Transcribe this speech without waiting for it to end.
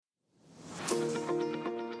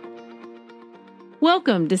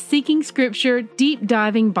Welcome to Seeking Scripture Deep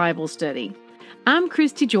Diving Bible Study. I'm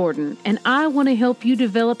Christy Jordan, and I want to help you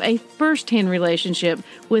develop a first-hand relationship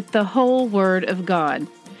with the whole Word of God.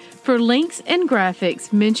 For links and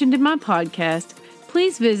graphics mentioned in my podcast,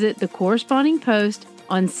 please visit the corresponding post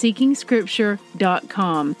on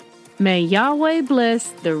seekingscripture.com. May Yahweh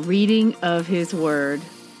bless the reading of His Word.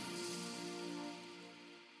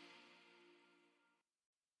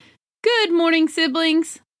 Good morning,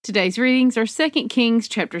 siblings. Today's readings are 2 Kings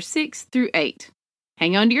chapter 6 through 8.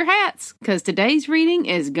 Hang on to your hats, because today's reading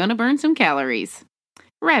is gonna burn some calories.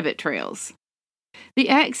 Rabbit trails. The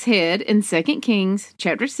axe head in 2 Kings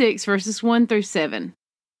chapter 6 verses 1 through 7.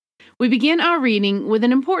 We begin our reading with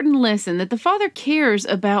an important lesson that the Father cares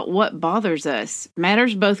about what bothers us,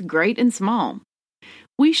 matters both great and small.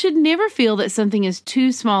 We should never feel that something is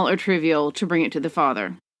too small or trivial to bring it to the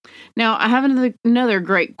Father. Now, I have another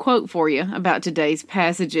great quote for you about today's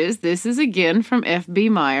passages. This is again from F.B.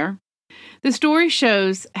 Meyer. The story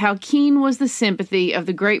shows how keen was the sympathy of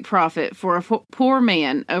the great prophet for a poor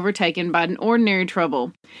man overtaken by an ordinary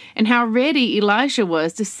trouble, and how ready Elisha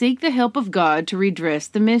was to seek the help of God to redress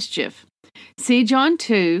the mischief. See John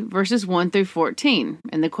 2, verses 1 through 14,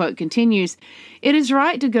 and the quote continues, "It is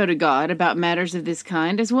right to go to God about matters of this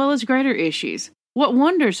kind as well as greater issues. What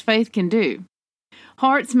wonders faith can do.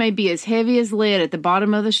 Hearts may be as heavy as lead at the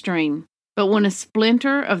bottom of the stream, but when a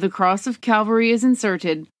splinter of the cross of Calvary is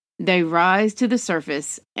inserted, they rise to the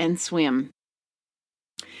surface and swim."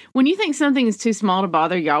 When you think something is too small to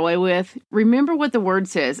bother Yahweh with, remember what the Word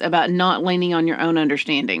says about not leaning on your own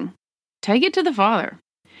understanding. Take it to the Father.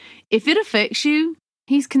 If it affects you,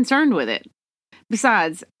 He's concerned with it.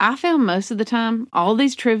 Besides, I found most of the time, all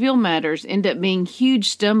these trivial matters end up being huge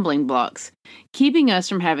stumbling blocks, keeping us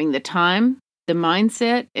from having the time, the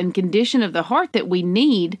mindset, and condition of the heart that we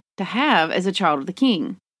need to have as a child of the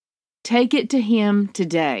King. Take it to Him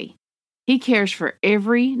today. He cares for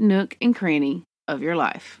every nook and cranny of your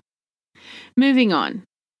life. Moving on.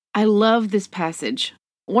 I love this passage.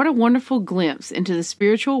 What a wonderful glimpse into the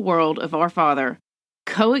spiritual world of our Father,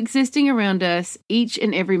 coexisting around us each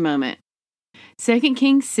and every moment. 2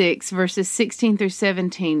 Kings 6, verses 16 through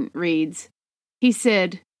 17 reads, "He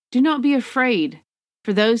said, 'Do not be afraid,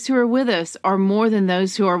 for those who are with us are more than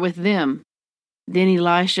those who are with them.' Then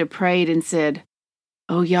Elisha prayed and said,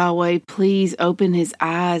 'O Yahweh, please open his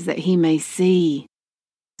eyes that he may see.'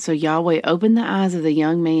 So Yahweh opened the eyes of the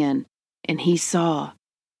young man, and he saw,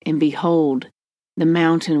 and behold, the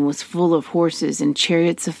mountain was full of horses and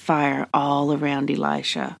chariots of fire all around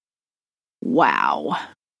Elisha." Wow.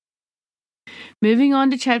 Moving on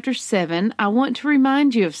to chapter 7, I want to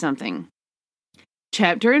remind you of something.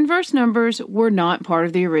 Chapter and verse numbers were not part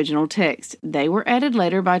of the original text. They were added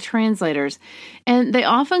later by translators, and they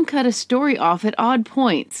often cut a story off at odd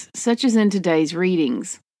points, such as in today's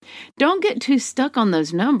readings. Don't get too stuck on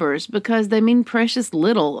those numbers because they mean precious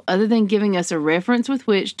little other than giving us a reference with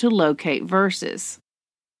which to locate verses.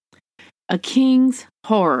 A king's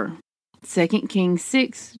horror. 2 Kings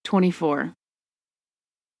 6:24.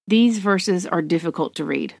 These verses are difficult to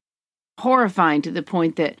read. Horrifying to the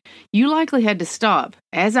point that you likely had to stop,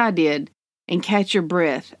 as I did, and catch your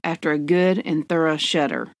breath after a good and thorough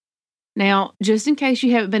shudder. Now, just in case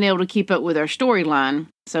you haven't been able to keep up with our storyline,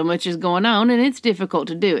 so much is going on and it's difficult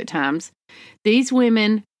to do at times, these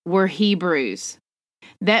women were Hebrews.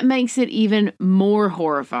 That makes it even more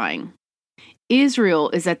horrifying. Israel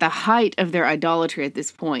is at the height of their idolatry at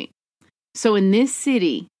this point. So in this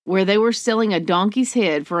city, where they were selling a donkey's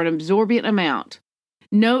head for an absorbent amount,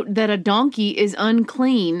 note that a donkey is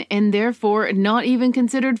unclean and therefore not even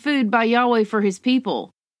considered food by Yahweh for His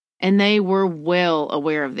people, and they were well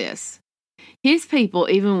aware of this. His people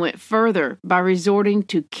even went further by resorting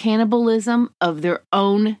to cannibalism of their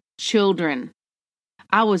own children.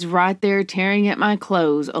 I was right there tearing at my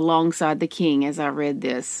clothes alongside the king as I read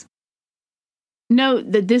this.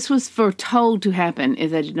 Note that this was foretold to happen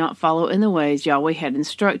if they did not follow in the ways Yahweh had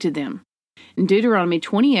instructed them. In Deuteronomy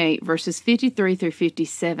 28, verses 53 through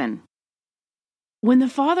 57. When the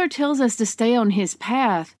Father tells us to stay on His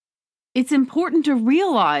path, it's important to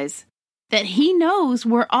realize that He knows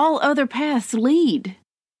where all other paths lead.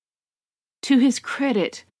 To His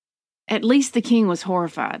credit, at least the king was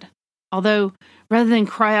horrified. Although, rather than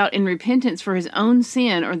cry out in repentance for his own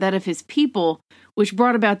sin or that of his people, which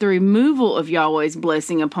brought about the removal of Yahweh's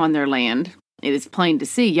blessing upon their land, it is plain to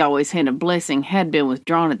see Yahweh's hand of blessing had been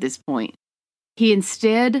withdrawn at this point. He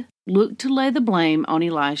instead looked to lay the blame on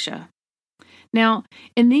Elisha. Now,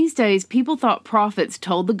 in these days, people thought prophets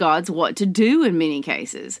told the gods what to do in many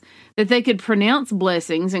cases, that they could pronounce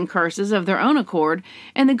blessings and curses of their own accord,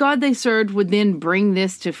 and the God they served would then bring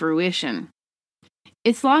this to fruition.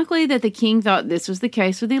 It's likely that the king thought this was the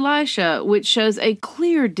case with Elisha, which shows a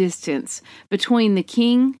clear distance between the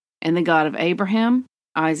king and the God of Abraham,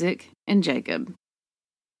 Isaac, and Jacob.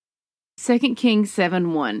 2 Kings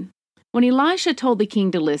 7:1. When Elisha told the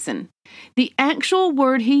king to listen, the actual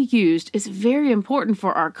word he used is very important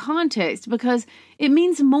for our context because it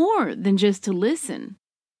means more than just to listen.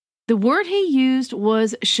 The word he used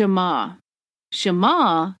was Shema.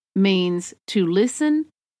 Shema means to listen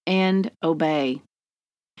and obey.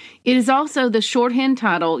 It is also the shorthand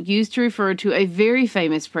title used to refer to a very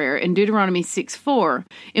famous prayer in Deuteronomy 6:4,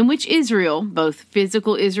 in which Israel, both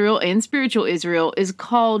physical Israel and spiritual Israel, is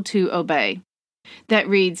called to obey. That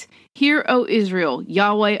reads, "Hear, O Israel,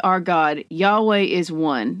 Yahweh our God, Yahweh is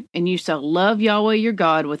one, and you shall love Yahweh your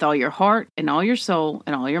God with all your heart and all your soul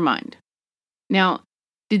and all your mind." Now,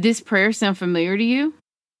 did this prayer sound familiar to you?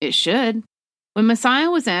 It should. When Messiah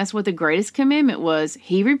was asked what the greatest commandment was,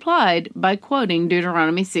 he replied by quoting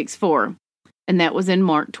Deuteronomy 6:4, and that was in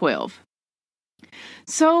Mark 12.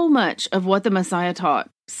 So much of what the Messiah taught,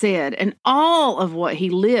 said, and all of what he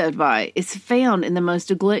lived by is found in the most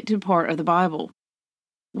neglected part of the Bible.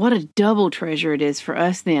 What a double treasure it is for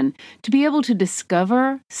us, then, to be able to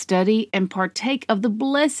discover, study, and partake of the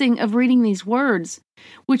blessing of reading these words,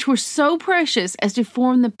 which were so precious as to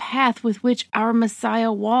form the path with which our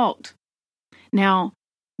Messiah walked. Now,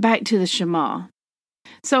 back to the Shema.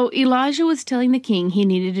 So Elijah was telling the king he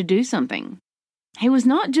needed to do something. He was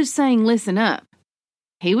not just saying, listen up.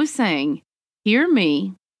 He was saying, hear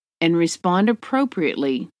me and respond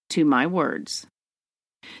appropriately to my words.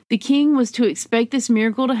 The king was to expect this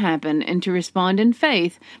miracle to happen and to respond in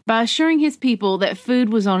faith by assuring his people that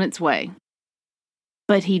food was on its way.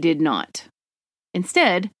 But he did not.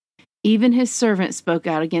 Instead, even his servant spoke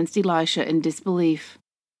out against Elisha in disbelief.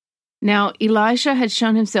 Now, Elisha had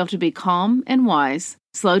shown himself to be calm and wise,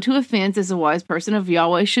 slow to offense as a wise person of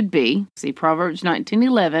Yahweh should be. See Proverbs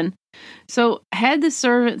 19:11. So, had the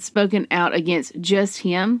servant spoken out against just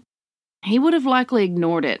him, he would have likely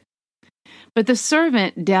ignored it. But the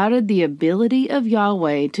servant doubted the ability of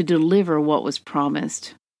Yahweh to deliver what was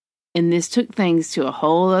promised. And this took things to a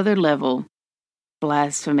whole other level.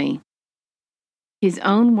 Blasphemy. His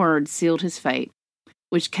own words sealed his fate,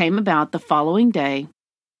 which came about the following day,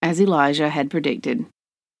 as Elijah had predicted.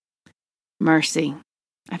 Mercy.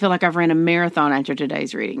 I feel like I've ran a marathon after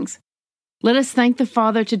today's readings. Let us thank the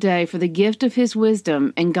Father today for the gift of His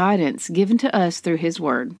wisdom and guidance given to us through His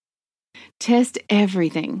Word. Test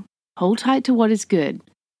everything. Hold tight to what is good.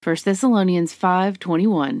 1 Thessalonians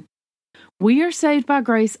 5:21. We are saved by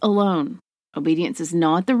grace alone. Obedience is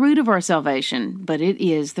not the root of our salvation, but it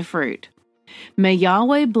is the fruit. May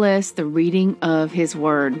Yahweh bless the reading of His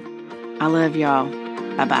Word. I love y'all.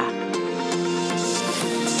 Bye-bye.